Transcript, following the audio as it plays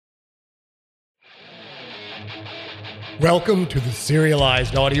Welcome to the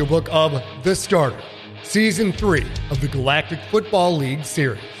serialized audiobook of The Starter, Season 3 of the Galactic Football League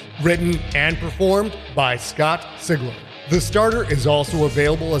series, written and performed by Scott Sigler. The Starter is also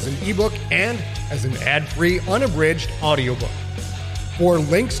available as an ebook and as an ad-free, unabridged audiobook. For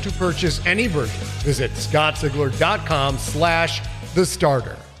links to purchase any version, visit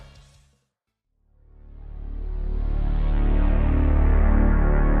scottsigler.com/thestarter.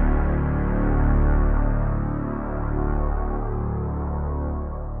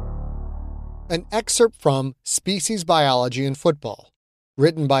 An excerpt from Species Biology in Football,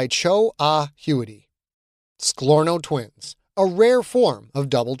 written by Cho Ah Huety. Sclorno twins, a rare form of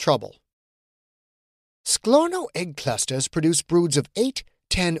double trouble. Sclorno egg clusters produce broods of 8,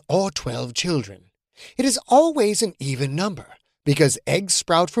 10, or 12 children. It is always an even number, because eggs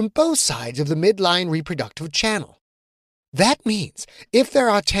sprout from both sides of the midline reproductive channel. That means if there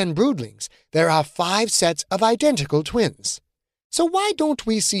are 10 broodlings, there are 5 sets of identical twins. So why don't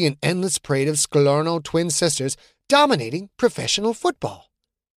we see an endless parade of Sclorno twin sisters dominating professional football?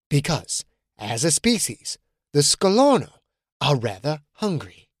 Because, as a species, the Sclorno are rather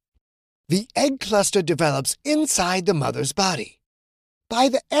hungry. The egg cluster develops inside the mother's body. By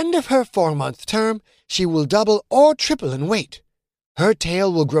the end of her 4-month term, she will double or triple in weight. Her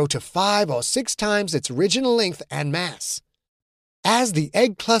tail will grow to 5 or 6 times its original length and mass. As the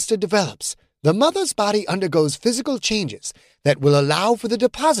egg cluster develops, the mother's body undergoes physical changes that will allow for the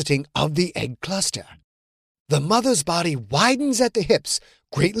depositing of the egg cluster. The mother's body widens at the hips,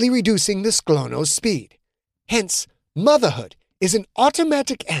 greatly reducing the Sclorno's speed. Hence, motherhood is an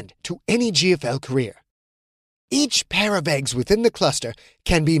automatic end to any GFL career. Each pair of eggs within the cluster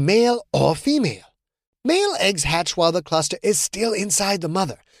can be male or female. Male eggs hatch while the cluster is still inside the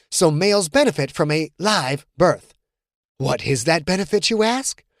mother, so males benefit from a live birth. What is that benefit, you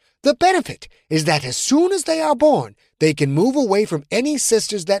ask? The benefit is that as soon as they are born, they can move away from any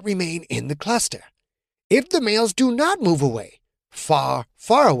sisters that remain in the cluster. If the males do not move away, far,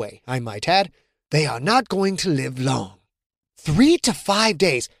 far away, I might add, they are not going to live long. 3 to 5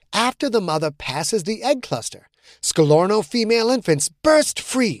 days after the mother passes the egg cluster, Sclorno female infants burst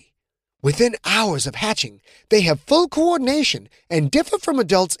free. Within hours of hatching, they have full coordination and differ from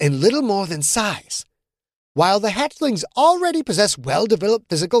adults in little more than size. While the hatchlings already possess well-developed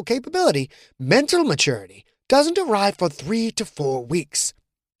physical capability, mental maturity doesn't arrive for 3 to 4 weeks.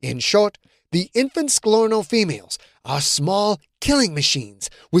 In short, the infant Sclorno females are small killing machines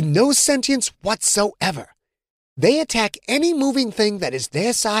with no sentience whatsoever. They attack any moving thing that is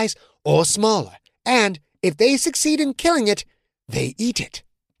their size or smaller, and if they succeed in killing it, they eat it.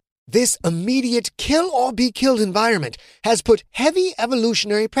 This immediate kill-or-be-killed environment has put heavy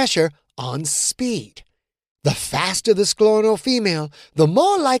evolutionary pressure on speed. The faster the Sclorno female, the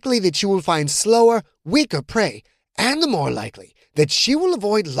more likely that you will find slower, weaker prey, and the more likely that she will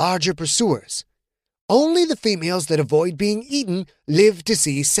avoid larger pursuers. Only the females that avoid being eaten live to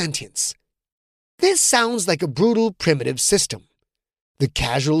see sentience. This sounds like a brutal, primitive system. The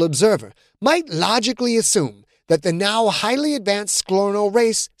casual observer might logically assume that the now highly advanced Sclorno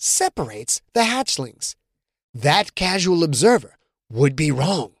race separates the hatchlings. That casual observer would be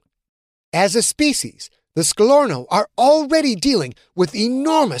wrong. As a species, the Sclorno are already dealing with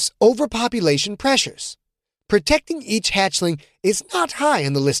enormous overpopulation pressures. Protecting each hatchling is not high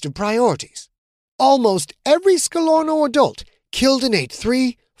on the list of priorities. Almost every Sclorno adult killed and ate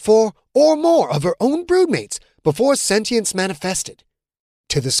 3, 4, or more of her own broodmates before sentience manifested.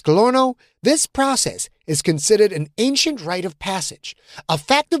 To the Sclorno, this process is considered an ancient rite of passage, a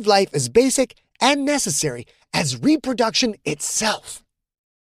fact of life as basic and necessary as reproduction itself.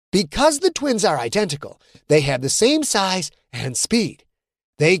 Because the twins are identical, they have the same size and speed.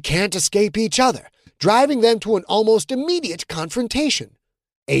 They can't escape each other, driving them to an almost immediate confrontation.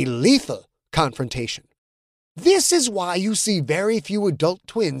 A lethal confrontation. This is why you see very few adult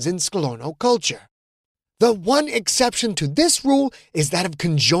twins in Sclorno culture. The one exception to this rule is that of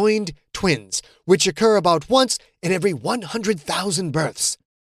conjoined twins, which occur about once in every 100,000 births.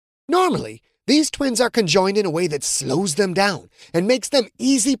 Normally, these twins are conjoined in a way that slows them down and makes them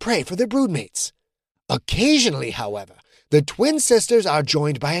easy prey for their broodmates. Occasionally, however, the twin sisters are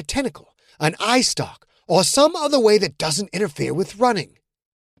joined by a tentacle, an eye stalk, or some other way that doesn't interfere with running.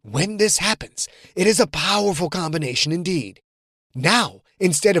 When this happens, it is a powerful combination indeed. Now,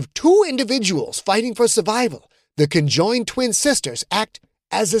 instead of 2 individuals fighting for survival, the conjoined twin sisters act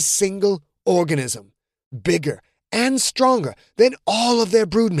as a single organism, bigger and stronger than all of their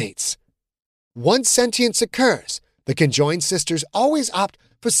broodmates. Once sentience occurs, the conjoined sisters always opt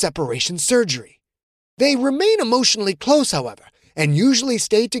for separation surgery. They remain emotionally close, however, and usually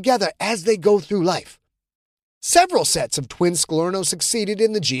stay together as they go through life. Several sets of twin Sklerno succeeded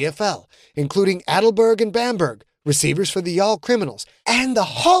in the GFL, including Adelberg and Bamberg, receivers for the Y'all Criminals, and the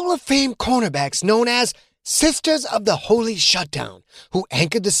Hall of Fame cornerbacks known as Sisters of the Holy Shutdown, who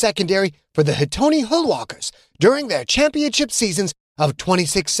anchored the secondary for the Hitoni Hullwalkers during their championship seasons of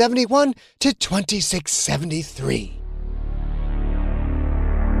 2671 to 2673.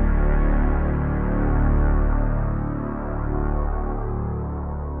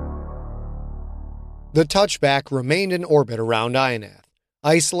 The touchback remained in orbit around Ionath,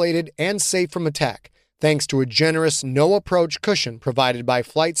 isolated and safe from attack, thanks to a generous no-approach cushion provided by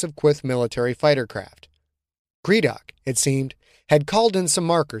flights of Quyth military fighter craft. Greedock, it seemed, had called in some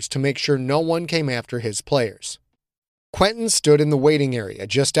markers to make sure no one came after his players. Quentin stood in the waiting area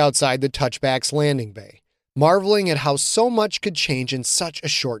just outside the touchback's landing bay, marveling at how so much could change in such a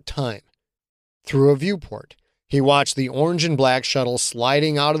short time. Through a viewport, he watched the orange and black shuttle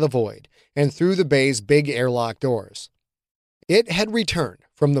sliding out of the void and through the bay's big airlock doors. It had returned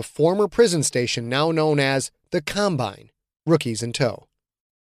from the former prison station now known as the Combine, rookies in tow.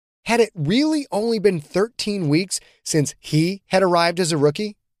 Had it really only been 13 weeks since he had arrived as a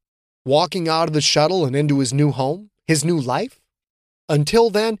rookie? Walking out of the shuttle and into his new home, his new life? Until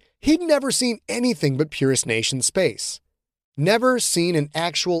then, he'd never seen anything but Purist Nation space. Never seen an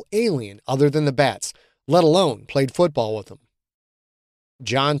actual alien other than the bats, let alone played football with them.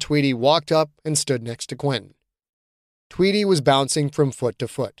 John Tweedy walked up and stood next to Quentin. Tweedy was bouncing from foot to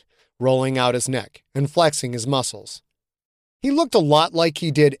foot, rolling out his neck and flexing his muscles. He looked a lot like he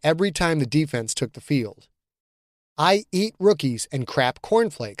did every time the defense took the field. "I eat rookies and crap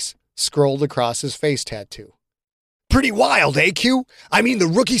cornflakes," scrolled across his face tattoo. "Pretty wild, eh, Q? I mean, the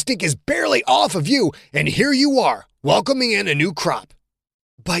rookie stink is barely off of you, and here you are, welcoming in a new crop."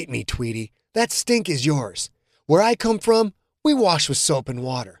 "Bite me, Tweedy. That stink is yours. Where I come from, we wash with soap and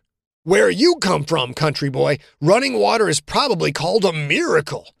water." "Where you come from, country boy, running water is probably called a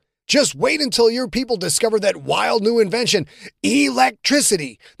miracle. Just wait until your people discover that wild new invention,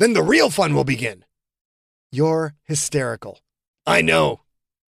 electricity. Then the real fun will begin." "You're hysterical." "I know."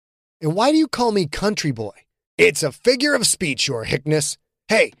 "And why do you call me country boy?" "It's a figure of speech, your hickness.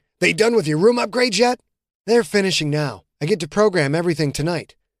 Hey, they done with your room upgrades yet?" "They're finishing now. I get to program everything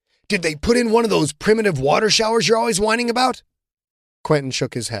tonight." "Did they put in one of those primitive water showers you're always whining about?" Quentin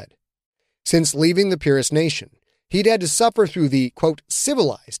shook his head. Since leaving the Purist Nation, he'd had to suffer through the, quote,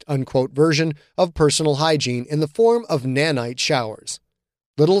 civilized, unquote, version of personal hygiene in the form of nanite showers.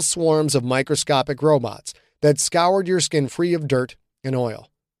 Little swarms of microscopic robots that scoured your skin free of dirt and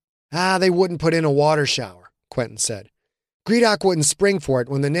oil. They wouldn't put in a water shower," Quentin said. "Greedock wouldn't spring for it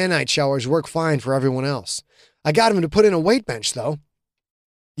when the nanite showers work fine for everyone else. I got him to put in a weight bench, though."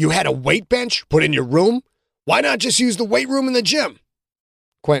 "You had a weight bench put in your room? Why not just use the weight room in the gym?"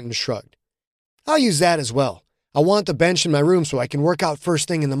 Quentin shrugged. "I'll use that as well. I want the bench in my room so I can work out first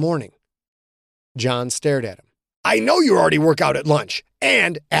thing in the morning." John stared at him. "I know you already work out at lunch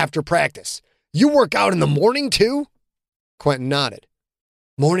and after practice. You work out in the morning too?" Quentin nodded.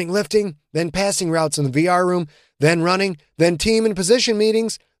 "Morning lifting, then passing routes in the VR room, then running, then team and position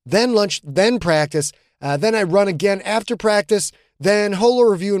meetings, then lunch, then practice, then I run again after practice, then holo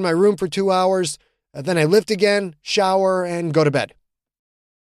review in my room for 2 hours, then I lift again, shower, and go to bed."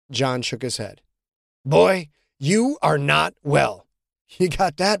 John shook his head. "Boy, you are not well." "You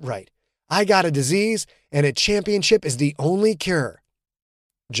got that right. I got a disease, and a championship is the only cure."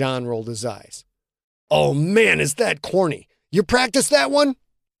 John rolled his eyes. "Oh man, is that corny. You practice that one?"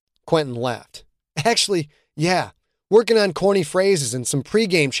 Quentin laughed. "Actually, yeah. Working on corny phrases and some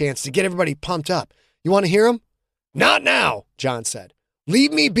pregame chants to get everybody pumped up. You want to hear them?" "Not now," John said.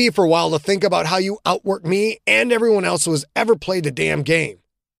 "Leave me be for a while to think about how you outwork me and everyone else who has ever played the damn game."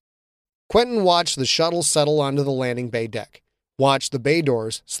 Quentin watched the shuttle settle onto the landing bay deck, watched the bay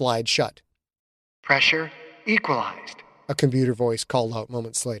doors slide shut. "Pressure equalized," a computer voice called out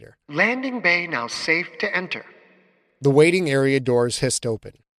moments later. "Landing bay now safe to enter." The waiting area doors hissed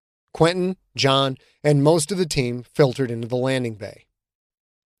open. Quentin, John, and most of the team filtered into the landing bay.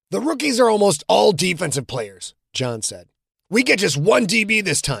 "The rookies are almost all defensive players," John said. "We get just one DB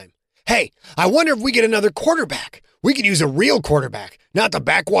this time. Hey, I wonder if we get another quarterback. We could use a real quarterback, not the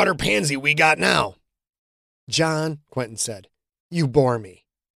backwater pansy we got now." "John," Quentin said, "you bore me."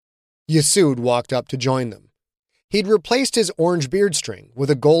 Yasud walked up to join them. He'd replaced his orange beard string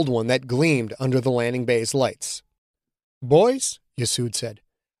with a gold one that gleamed under the landing bay's lights. "Boys," Yasud said,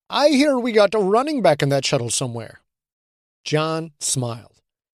 "I hear we got a running back in that shuttle somewhere." John smiled.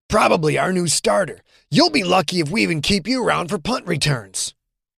 "Probably our new starter. You'll be lucky if we even keep you around for punt returns."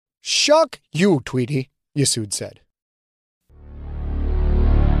 "Shuck you, Tweety," Yasud said.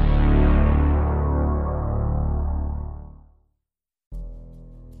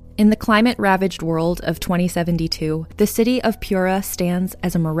 In the climate-ravaged world of 2072, the city of Pura stands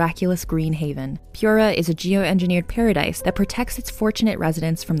as a miraculous green haven. Pura is a geoengineered paradise that protects its fortunate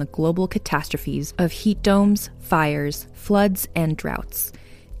residents from the global catastrophes of heat domes, fires, floods, and droughts.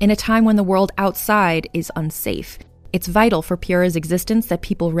 In a time when the world outside is unsafe, it's vital for Pura's existence that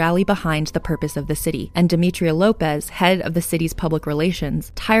people rally behind the purpose of the city, and Demetria Lopez, head of the city's public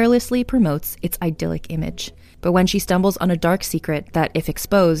relations, tirelessly promotes its idyllic image. But when she stumbles on a dark secret that, if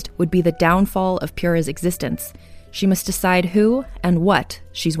exposed, would be the downfall of Pura's existence, she must decide who and what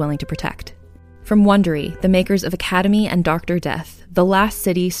she's willing to protect. From Wondery, the makers of Academy and Dr. Death, The Last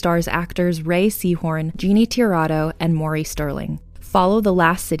City stars actors Ray Seahorn, Jeannie Tirado, and Maury Sterling. Follow The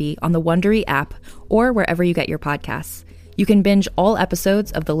Last City on the Wondery app or wherever you get your podcasts. You can binge all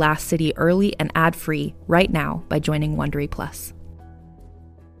episodes of The Last City early and ad-free right now by joining Wondery Plus.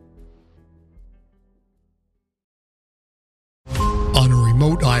 On a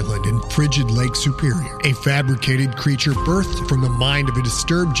remote island in frigid Lake Superior, a fabricated creature birthed from the mind of a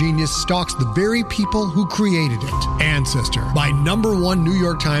disturbed genius stalks the very people who created it. Ancestor, by #1 New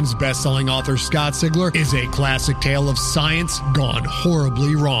York Times bestselling author Scott Sigler, is a classic tale of science gone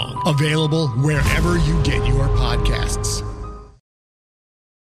horribly wrong. Available wherever you get your podcasts.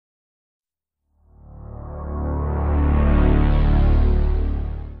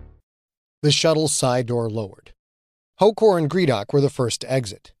 The shuttle's side door lowered. Hokor and Greedock were the first to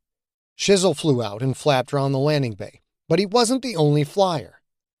exit. Shizzle flew out and flapped around the landing bay, but he wasn't the only flyer.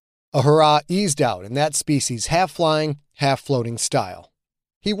 A hurrah eased out in that species' half-flying, half-floating style.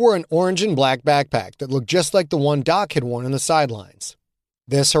 He wore an orange and black backpack that looked just like the one Doc had worn on the sidelines.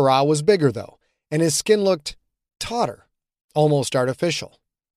 This hurrah was bigger, though, and his skin looked tauter, almost artificial.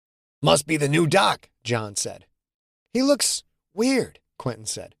 "Must be the new Doc," John said. "He looks weird," Quentin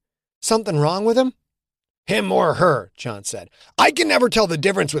said. "Something wrong with him?" "Him or her," John said. "I can never tell the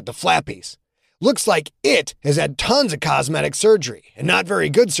difference with the flappies. Looks like it has had tons of cosmetic surgery, and not very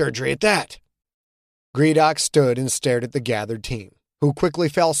good surgery at that." Greedock stood and stared at the gathered team, who quickly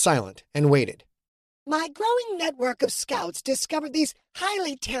fell silent and waited. "My growing network of scouts discovered these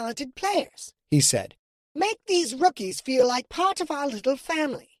highly talented players," he said. "Make these rookies feel like part of our little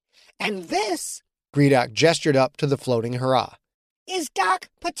family. And this," Greedock gestured up to the floating hurrah, "is Doc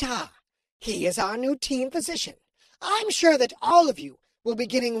Patah. He is our new team physician. I'm sure that all of you will be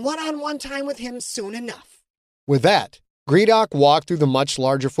getting one-on-one time with him soon enough." With that, Greedock walked through the much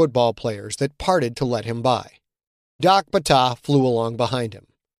larger football players that parted to let him by. Doc Patah flew along behind him.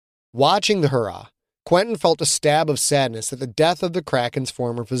 Watching the hurrah, Quentin felt a stab of sadness at the death of the Kraken's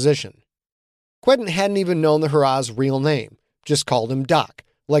former physician. Quentin hadn't even known the hurrah's real name, just called him Doc,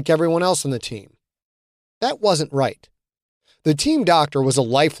 like everyone else on the team. That wasn't right. The team doctor was a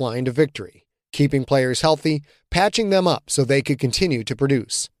lifeline to victory, keeping players healthy, patching them up so they could continue to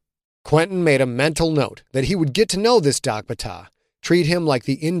produce. Quentin made a mental note that he would get to know this Doc Patah, treat him like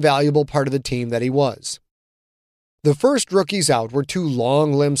the invaluable part of the team that he was. The first rookies out were two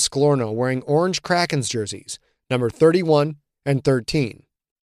long-limbed Sklorno wearing orange Krakens jerseys, number 31 and 13.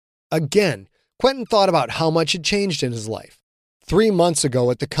 Again, Quentin thought about how much had changed in his life. 3 months ago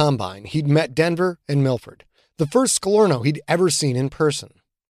at the Combine, he'd met Denver and Milford, the first Sklorno he'd ever seen in person.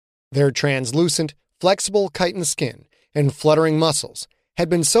 Their translucent, flexible chitin skin and fluttering muscles had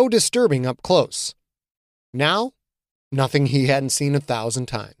been so disturbing up close. Now, nothing he hadn't seen 1,000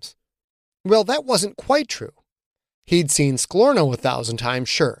 times. Well, that wasn't quite true. He'd seen Sklorno 1,000 times,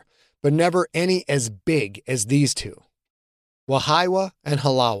 sure, but never any as big as these two. Wahiwa and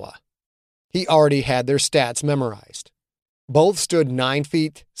Halawa. He already had their stats memorized. Both stood 9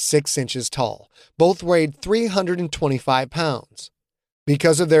 feet 6 inches tall. Both weighed 325 pounds.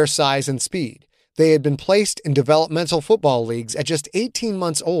 Because of their size and speed, they had been placed in developmental football leagues at just 18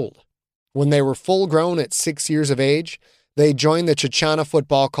 months old. When they were full-grown at 6 years of age, they joined the Chichana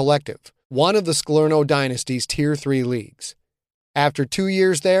Football Collective, one of the Sklorno dynasty's Tier 3 leagues. After 2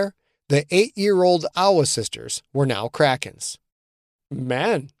 years there, the 8-year-old Awa sisters were now Krakens.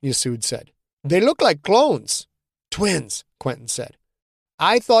 "Man," Yasud said, "they look like clones." "Twins," Quentin said.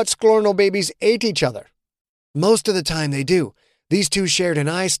 "I thought Sklorno babies ate each other." "Most of the time they do. These two shared an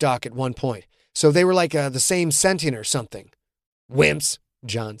eye stalk at one point, so they were like the same sentient or something." "Wimps,"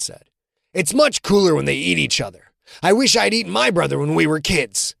 John said. "It's much cooler when they eat each other. I wish I'd eaten my brother when we were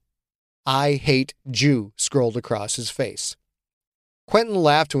kids." "I hate Jew" scrolled across his face. Quentin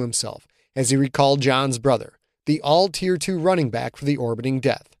laughed to himself as he recalled John's brother, the all-Tier 2 running back for the orbiting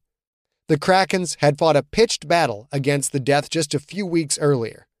Death. The Krakens had fought a pitched battle against the Death just a few weeks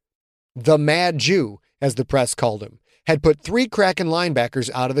earlier. The Mad Jew, as the press called him, had put 3 Kraken linebackers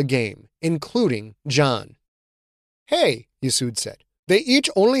out of the game, including John. "Hey," Yasud said, They each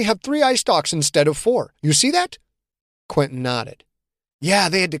only have 3 eye stalks instead of 4. You see that? Quentin nodded. Yeah,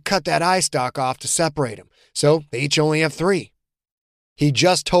 they had to cut that eye stalk off to separate them, so they each only have 3. He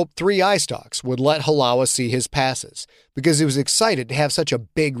just hoped 3 eye stalks would let Halawa see his passes, because he was excited to have such a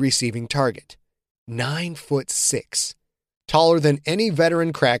big receiving target. 9'6", taller than any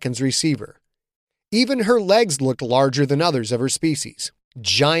veteran Kraken's receiver. Even her legs looked larger than others of her species.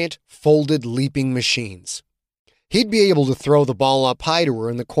 Giant, folded, leaping machines. He'd be able to throw the ball up high to her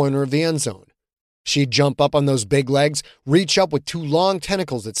in the corner of the end zone. She'd jump up on those big legs, reach up with 2 long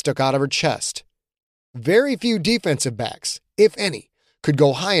tentacles that stuck out of her chest. Very few defensive backs, if any, could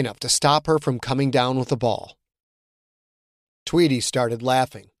go high enough to stop her from coming down with the ball. Tweety started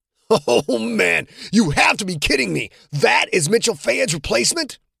laughing. Oh man, you have to be kidding me! That is Mitchell Fayad's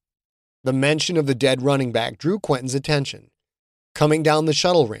replacement? The mention of the dead running back drew Quentin's attention. Coming down the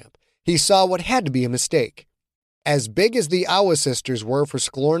shuttle ramp, he saw what had to be a mistake. As big as the Awa sisters were for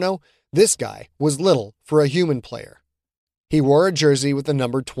Sklorno, this guy was little for a human player. He wore a jersey with the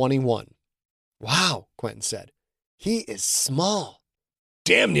number 21. Wow, Quentin said. He is small.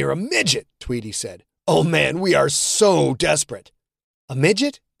 Damn near a midget, Tweety said. Oh man, we are so desperate. A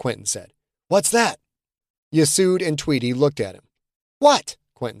midget? Quentin said. What's that? Yasud and Tweety looked at him. What?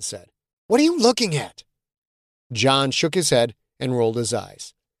 Quentin said. What are you looking at? John shook his head and rolled his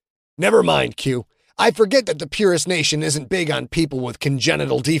eyes. Never mind, Q. I forget that the Purist Nation isn't big on people with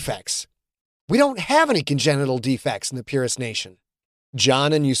congenital defects. We don't have any congenital defects in the Purist Nation.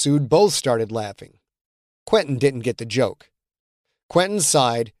 John and Yasud both started laughing. Quentin didn't get the joke. Quentin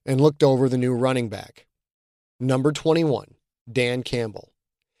sighed and looked over the new running back. Number 21, Dan Campbell.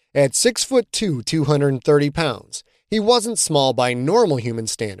 At 6'2", 230 pounds, he wasn't small by normal human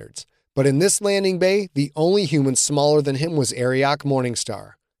standards, but in this landing bay, the only human smaller than him was Ariok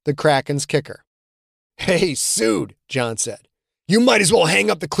Morningstar, the Kraken's kicker. Hey, Sood, John said. You might as well hang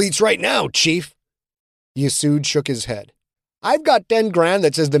up the cleats right now, Chief. Yasud shook his head. I've got 10 grand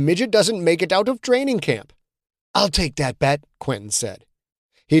that says the midget doesn't make it out of training camp. I'll take that bet, Quentin said.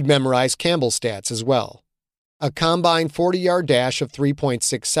 He'd memorized Campbell's stats as well. A combined 40-yard dash of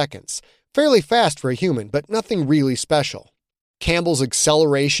 3.6 seconds. Fairly fast for a human, but nothing really special. Campbell's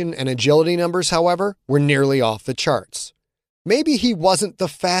acceleration and agility numbers, however, were nearly off the charts. Maybe he wasn't the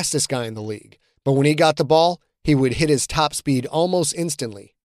fastest guy in the league, but when he got the ball, he would hit his top speed almost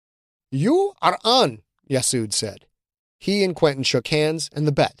instantly. You are on, Yasud said. He and Quentin shook hands, and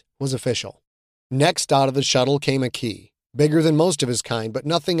the bet was official. Next out of the shuttle came a key, bigger than most of his kind, but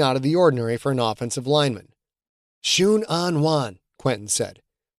nothing out of the ordinary for an offensive lineman. Shun An Wan, Quentin said.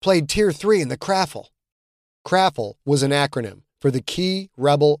 Played Tier 3 in the Craffle. Craffle was an acronym for the Key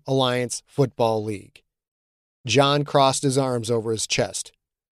Rebel Alliance Football League. John crossed his arms over his chest.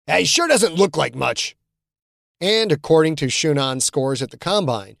 He sure doesn't look like much. And according to Shunan's scores at the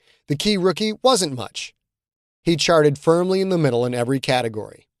Combine, the key rookie wasn't much. He charted firmly in the middle in every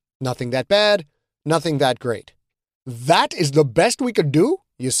category. Nothing that bad, nothing that great. That is the best we could do,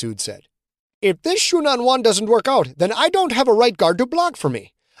 Yasud said. If this Shunan 1 doesn't work out, then I don't have a right guard to block for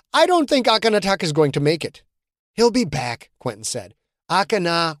me. I don't think Akhenaten is going to make it. He'll be back, Quentin said.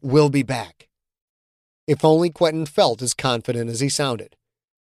 Akhenaten will be back. If only Quentin felt as confident as he sounded.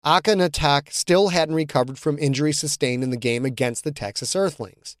 Akhenaten still hadn't recovered from injury sustained in the game against the Texas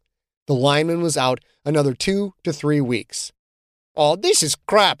Earthlings. The lineman was out another 2 to 3 weeks. Oh, this is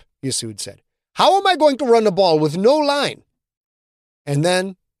crap, Yasud said. How am I going to run the ball with no line? And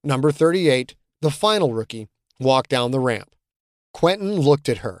then, number 38, the final rookie, walked down the ramp. Quentin looked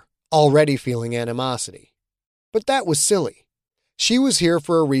at her, already feeling animosity. But that was silly. She was here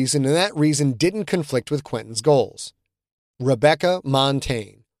for a reason, and that reason didn't conflict with Quentin's goals. Rebecca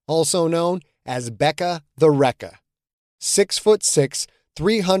Montaigne, also known as Becca the Rekka. 6'6",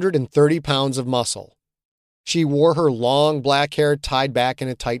 330 pounds of muscle. She wore her long black hair tied back in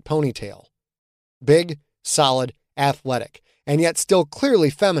a tight ponytail. Big, solid, athletic, and yet still clearly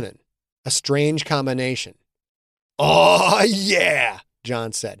feminine. A strange combination. Oh, yeah,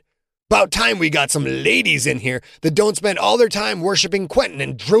 John said. About time we got some ladies in here that don't spend all their time worshiping Quentin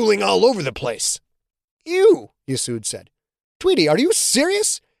and drooling all over the place. Ew, Yasud said. Tweety, are you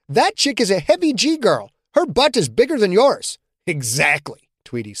serious? That chick is a heavy G girl. Her butt is bigger than yours. Exactly,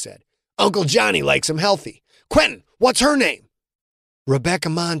 Tweety said. Uncle Johnny likes him healthy. Quentin, what's her name? Rebecca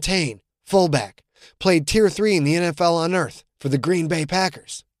Montaigne, fullback. Played Tier 3 in the NFL on Earth for the Green Bay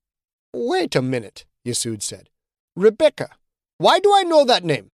Packers. Wait a minute, Yasud said. Rebecca. Why do I know that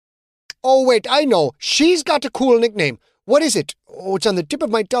name? Oh, wait, I know. She's got a cool nickname. What is it? Oh, it's on the tip of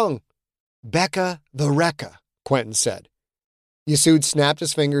my tongue. Becca the Rekka, Quentin said. Yasud snapped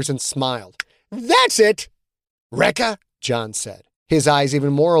his fingers and smiled. That's it! Rekka, John said. his eyes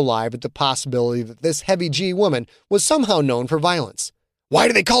even more alive at the possibility that this heavy G woman was somehow known for violence. "Why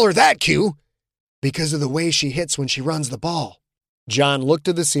do they call her that, Q?" "Because of the way she hits when she runs the ball." John looked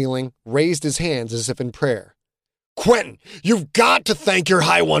to the ceiling, raised his hands as if in prayer. "Quentin, you've got to thank your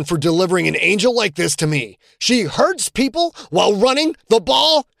High One for delivering an angel like this to me. She hurts people while running the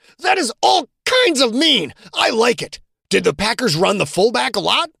ball? That is all kinds of mean. I like it. Did the Packers run the fullback a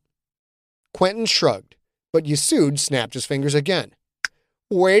lot?" Quentin shrugged, but Yasud snapped his fingers again.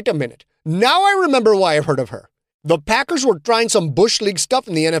 "Wait a minute. Now I remember why I've heard of her. The Packers were trying some Bush League stuff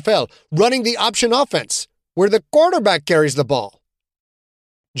in the NFL, running the option offense, where the quarterback carries the ball."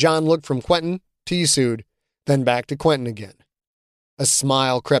 John looked from Quentin to Yasud, then back to Quentin again. A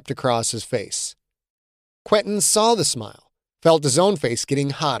smile crept across his face. Quentin saw the smile, felt his own face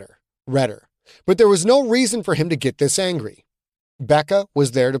getting hotter, redder, but there was no reason for him to get this angry. Becca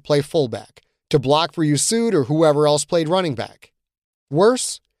was there to play fullback, to block for Yasud or whoever else played running back.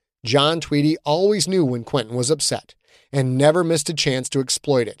 Worse, John Tweedy always knew when Quentin was upset and never missed a chance to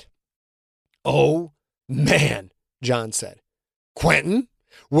exploit it. "Oh, man," John said. "Quentin,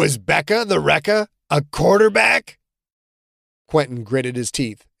 was Becca the Recca a quarterback?" Quentin gritted his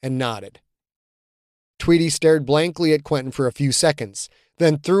teeth and nodded. Tweedy stared blankly at Quentin for a few seconds,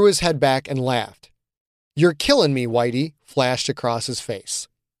 then threw his head back and laughed. "You're killing me, Whitey," flashed across his face.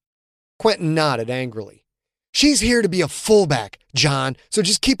 Quentin nodded angrily. "She's here to be a fullback, John, so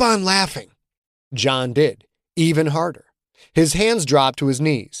just keep on laughing." John did, even harder. His hands dropped to his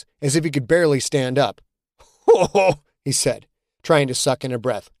knees, as if he could barely stand up. "Oh," he said, trying to suck in a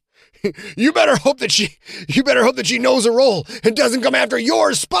breath. You better hope that she knows a role and doesn't come after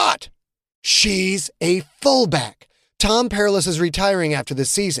your spot." "She's a fullback. Tom Perilous is retiring after this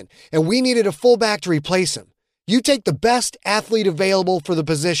season, and we needed a fullback to replace him. You take the best athlete available for the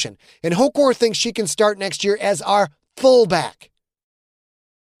position, and Hokor thinks she can start next year as our fullback."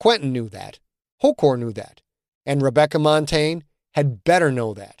 Quentin knew that. Hokor knew that. And Rebecca Montaigne had better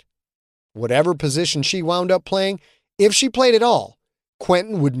know that. Whatever position she wound up playing, if she played at all,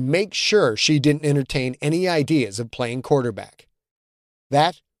 Quentin would make sure she didn't entertain any ideas of playing quarterback.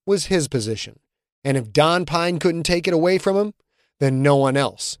 That was his position, and if Don Pine couldn't take it away from him, then no one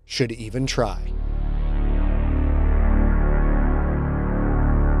else should even try.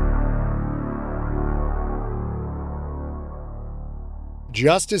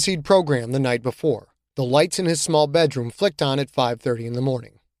 Just as he'd programmed the night before, the lights in his small bedroom flicked on at 5:30 in the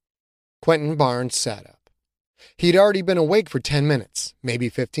morning. Quentin Barnes sat up. He'd already been awake for 10 minutes, maybe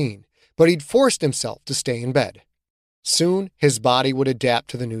 15, but he'd forced himself to stay in bed. Soon, his body would adapt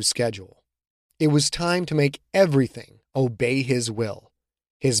to the new schedule. It was time to make everything obey his will.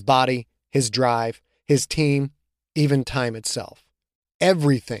 His body, his drive, his team, even time itself.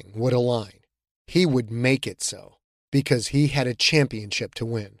 Everything would align. He would make it so, because he had a championship to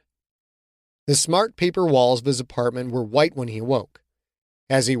win. The smart paper walls of his apartment were white when he awoke.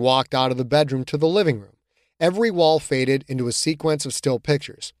 As he walked out of the bedroom to the living room, every wall faded into a sequence of still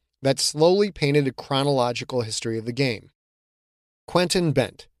pictures that slowly painted a chronological history of the game. Quentin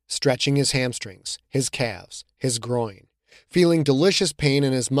bent, stretching his hamstrings, his calves, his groin, feeling delicious pain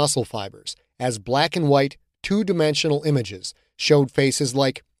in his muscle fibers as black and white, two-dimensional images showed faces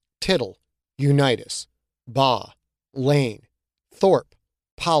like Tittle, Unitas, Baugh, Lane, Thorpe,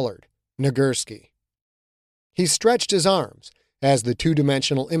 Pollard, Nagurski. He stretched his arms as the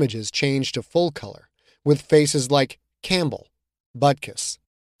two-dimensional images changed to full color, with faces like Campbell, Butkus,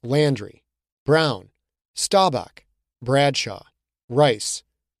 Landry, Brown, Staubach, Bradshaw, Rice,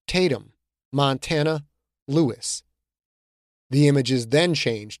 Tatum, Montana, Lewis. The images then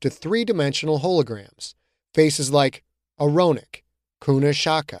changed to three-dimensional holograms, faces like Aronik, Kuna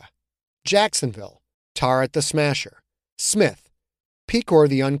Shaka, Jacksonville, Tarrant the Smasher, Smith, Pecor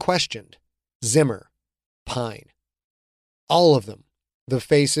the Unquestioned, Zimmer, Pine. All of them, the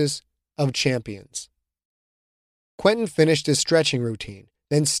faces of champions. Quentin finished his stretching routine,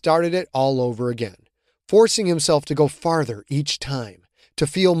 then started it all over again, forcing himself to go farther each time, to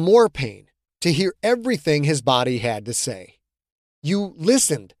feel more pain, to hear everything his body had to say. You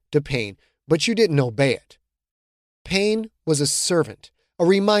listened to pain, but you didn't obey it. Pain was a servant, a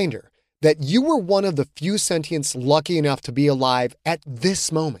reminder that you were one of the few sentients lucky enough to be alive at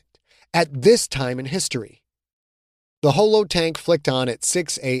this moment, at this time in history. The holo tank flicked on at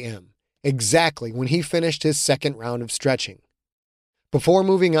 6 a.m., exactly when he finished his second round of stretching. Before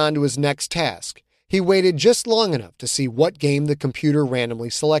moving on to his next task, he waited just long enough to see what game the computer randomly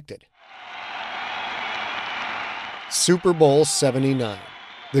selected. Super Bowl 79,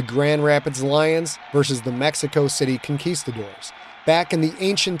 the Grand Rapids Lions versus the Mexico City Conquistadors, back in the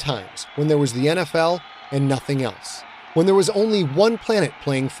ancient times when there was the NFL and nothing else, when there was only one planet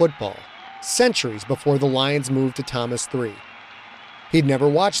playing football, centuries before the Lions moved to Thomas 3. He'd never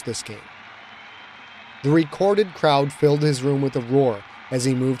watched this game. The recorded crowd filled his room with a roar as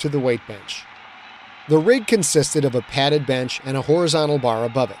he moved to the weight bench. The rig consisted of a padded bench and a horizontal bar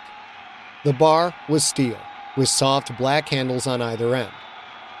above it. The bar was steel, with soft black handles on either end.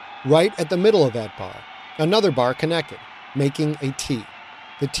 Right at the middle of that bar, another bar connected, making a T,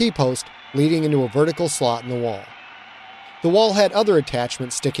 the T-post leading into a vertical slot in the wall. The wall had other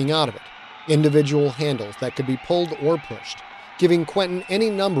attachments sticking out of it, individual handles that could be pulled or pushed, giving Quentin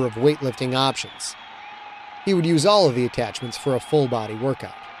any number of weightlifting options. He would use all of the attachments for a full-body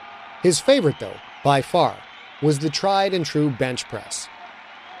workout. His favorite, though, by far, was the tried-and-true bench press.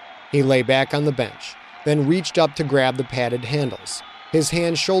 He lay back on the bench, then reached up to grab the padded handles, his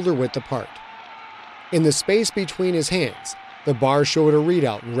hands shoulder-width apart. In the space between his hands, the bar showed a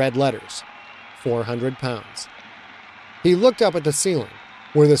readout in red letters, 400 pounds. He looked up at the ceiling,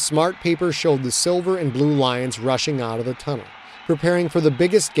 where the smart paper showed the silver and blue lions rushing out of the tunnel, preparing for the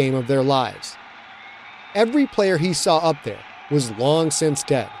biggest game of their lives. Every player he saw up there was long since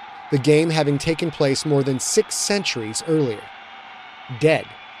dead, the game having taken place more than 6 centuries earlier. Dead,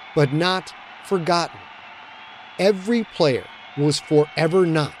 but not forgotten. Every player was forever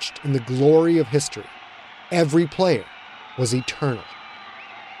notched in the glory of history. Every player was eternal.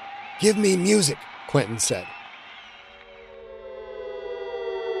 "Give me music," Quentin said.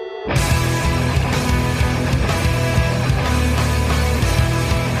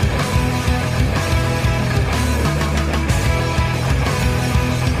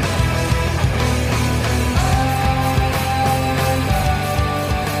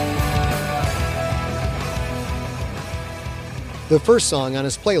 The first song on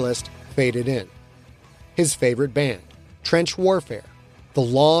his playlist faded in. His favorite band, Trench Warfare, the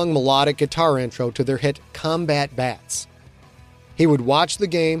long melodic guitar intro to their hit Combat Bats. He would watch the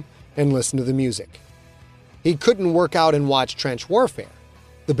game and listen to the music. He couldn't work out and watch Trench Warfare.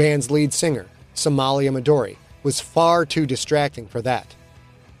 The band's lead singer, Somalia Midori, was far too distracting for that.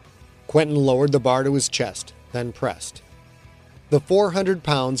 Quentin lowered the bar to his chest, then pressed. The 400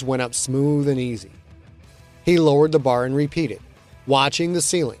 pounds went up smooth and easy. He lowered the bar and repeated, watching the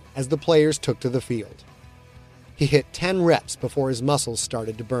ceiling as the players took to the field. He hit 10 reps before his muscles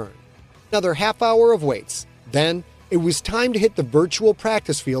started to burn. Another half hour of weights. Then it was time to hit the virtual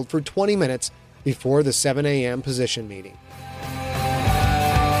practice field for 20 minutes before the 7 a.m. position meeting.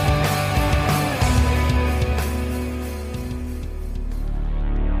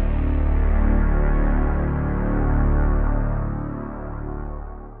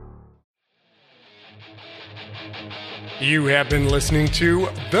 You have been listening to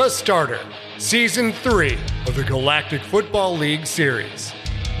The Starter, Season 3 of the Galactic Football League series.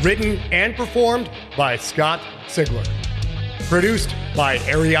 Written and performed by Scott Sigler. Produced by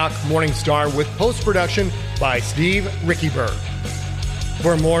Ariok Morningstar with post-production by Steve Rickyberg.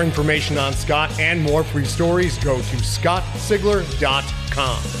 For more information on Scott and more free stories, go to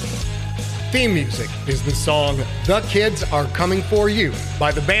scottsigler.com. Theme music is the song The Kids Are Coming For You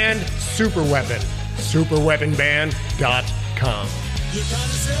by the band Superweapon. Superweaponband.com. You kinda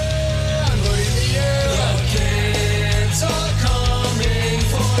say I'm going in the air. The kids are coming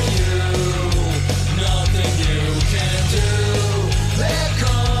for you. Nothing you can do. They're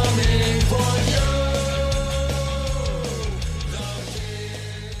coming for you. The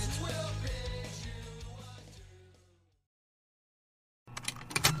kids will pick you up.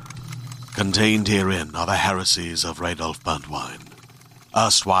 Contained herein are the heresies of Radolf Burntwine,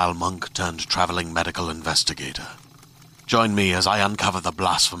 erstwhile monk turned traveling medical investigator. Join me as I uncover the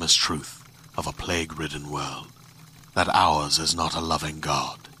blasphemous truth of a plague-ridden world, that ours is not a loving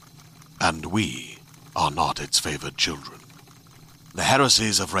God, and we are not its favored children. The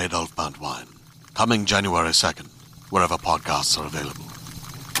heresies of Radolf Burntwine, coming January 2nd, wherever podcasts are available.